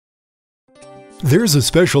There's a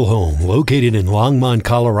special home located in Longmont,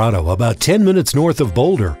 Colorado, about 10 minutes north of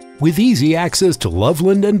Boulder, with easy access to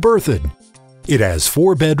Loveland and Berthoud. It has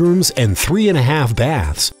 4 bedrooms and 3.5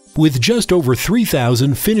 baths, with just over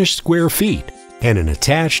 3,000 finished square feet and an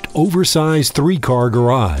attached, oversized 3-car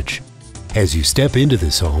garage. As you step into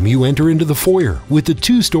this home, you enter into the foyer with the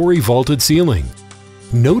 2-story vaulted ceiling.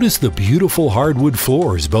 Notice the beautiful hardwood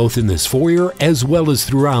floors both in this foyer as well as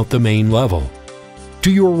throughout the main level. To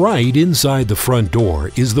your right, inside the front door,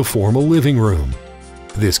 is the formal living room.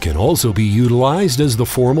 This can also be utilized as the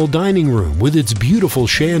formal dining room with its beautiful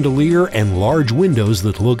chandelier and large windows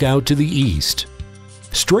that look out to the east.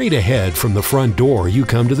 Straight ahead from the front door, you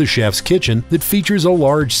come to the chef's kitchen that features a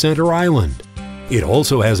large center island. It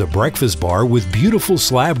also has a breakfast bar with beautiful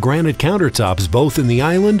slab granite countertops both in the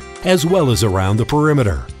island as well as around the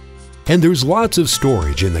perimeter. And there's lots of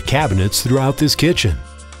storage in the cabinets throughout this kitchen.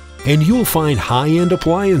 And you'll find high-end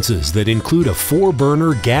appliances that include a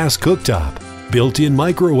 4-burner gas cooktop, built-in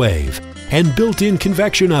microwave, and built-in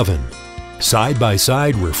convection oven,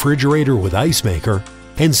 side-by-side refrigerator with ice maker,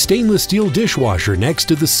 and stainless steel dishwasher next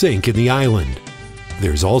to the sink in the island.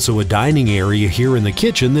 There's also a dining area here in the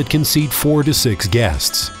kitchen that can seat 4 to 6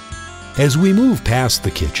 guests. As we move past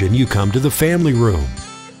the kitchen, you come to the family room.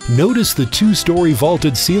 Notice the 2-story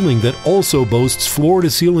vaulted ceiling that also boasts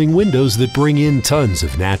floor-to-ceiling windows that bring in tons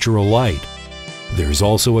of natural light. There's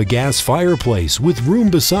also a gas fireplace with room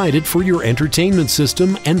beside it for your entertainment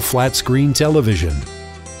system and flat-screen television.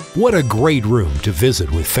 What a great room to visit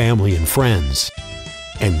with family and friends.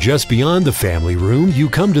 And just beyond the family room, you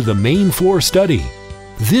come to the main floor study.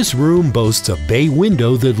 This room boasts a bay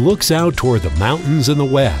window that looks out toward the mountains in the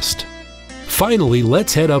west. Finally,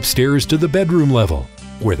 let's head upstairs to the bedroom level,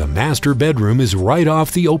 where the master bedroom is right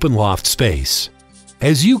off the open loft space.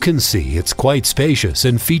 As you can see, it's quite spacious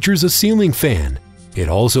and features a ceiling fan. It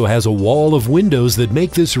also has a wall of windows that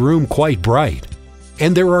make this room quite bright.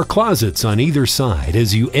 And there are closets on either side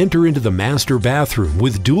as you enter into the master bathroom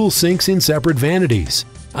with dual sinks in separate vanities,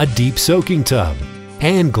 a deep soaking tub,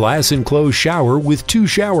 and glass-enclosed shower with 2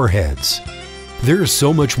 shower heads. There's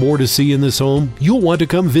so much more to see in this home, you'll want to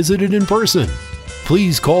come visit it in person.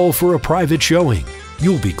 Please call for a private showing.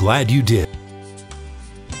 You'll be glad you did.